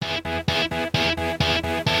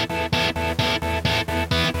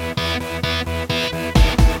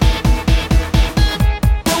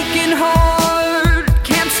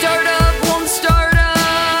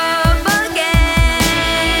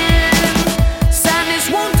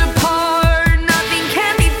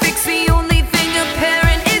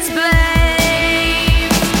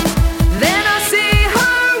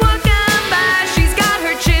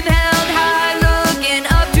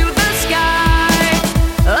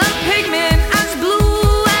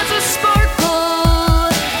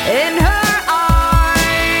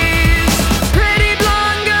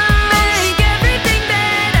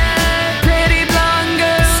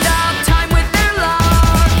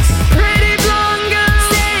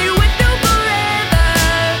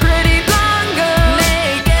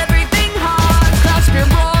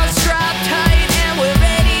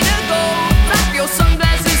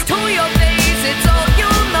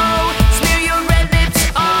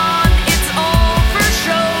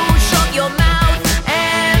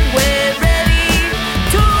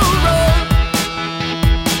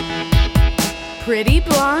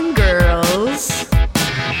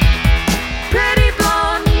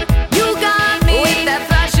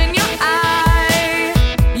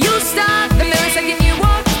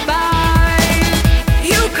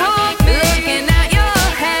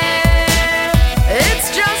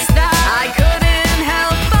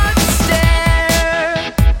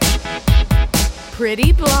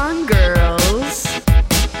Pretty blonde girls.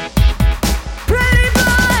 Pretty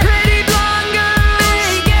blonde girls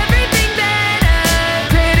make everything better.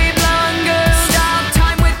 Pretty blonde girls stop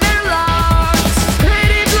time with their locks.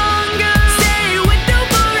 Pretty blonde girls stay with you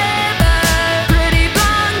forever. Pretty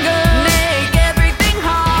blonde girls make everything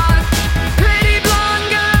hot. Pretty blonde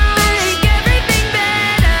girls make everything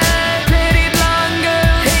better. Pretty blonde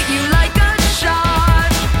girls hit you like a shot.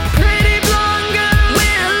 Pretty blonde girls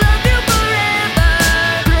will love you forever.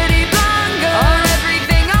 Pretty blonde girls are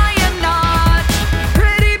everything I am not.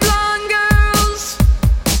 Pretty blonde girls.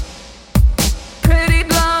 Pretty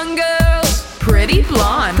blonde girls. Pretty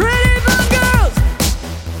blonde. Pretty blonde girls.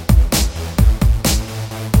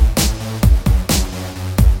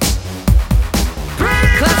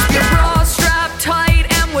 Clasp your bra strap tight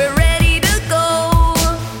and we're ready to go.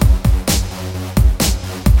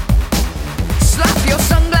 Slap your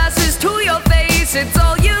sunglasses to your face, it's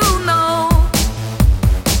all you know.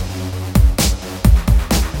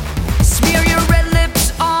 Smear your red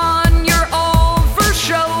lips on your all for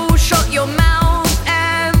show. Shut your mouth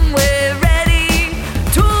and we're ready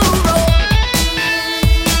to roll.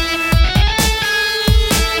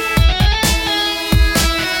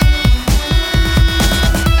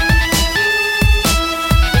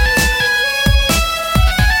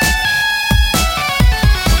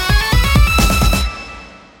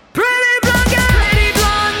 Pretty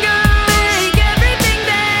blonde girls make everything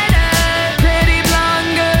better. Pretty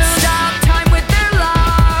blonde girls stop time with their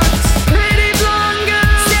locks. Pretty blonde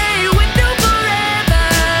girls stay with you forever.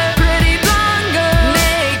 Pretty blonde girls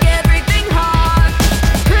make everything hot.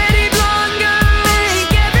 Pretty blonde girls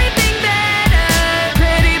make everything better.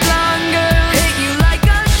 Pretty blonde girls hit you like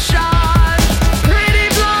a shot. Pretty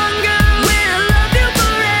blonde girls will love you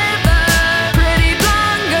forever. Pretty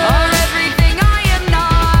blonde girls are everything I am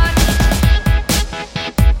not.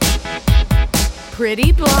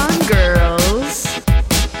 Pretty blonde girls.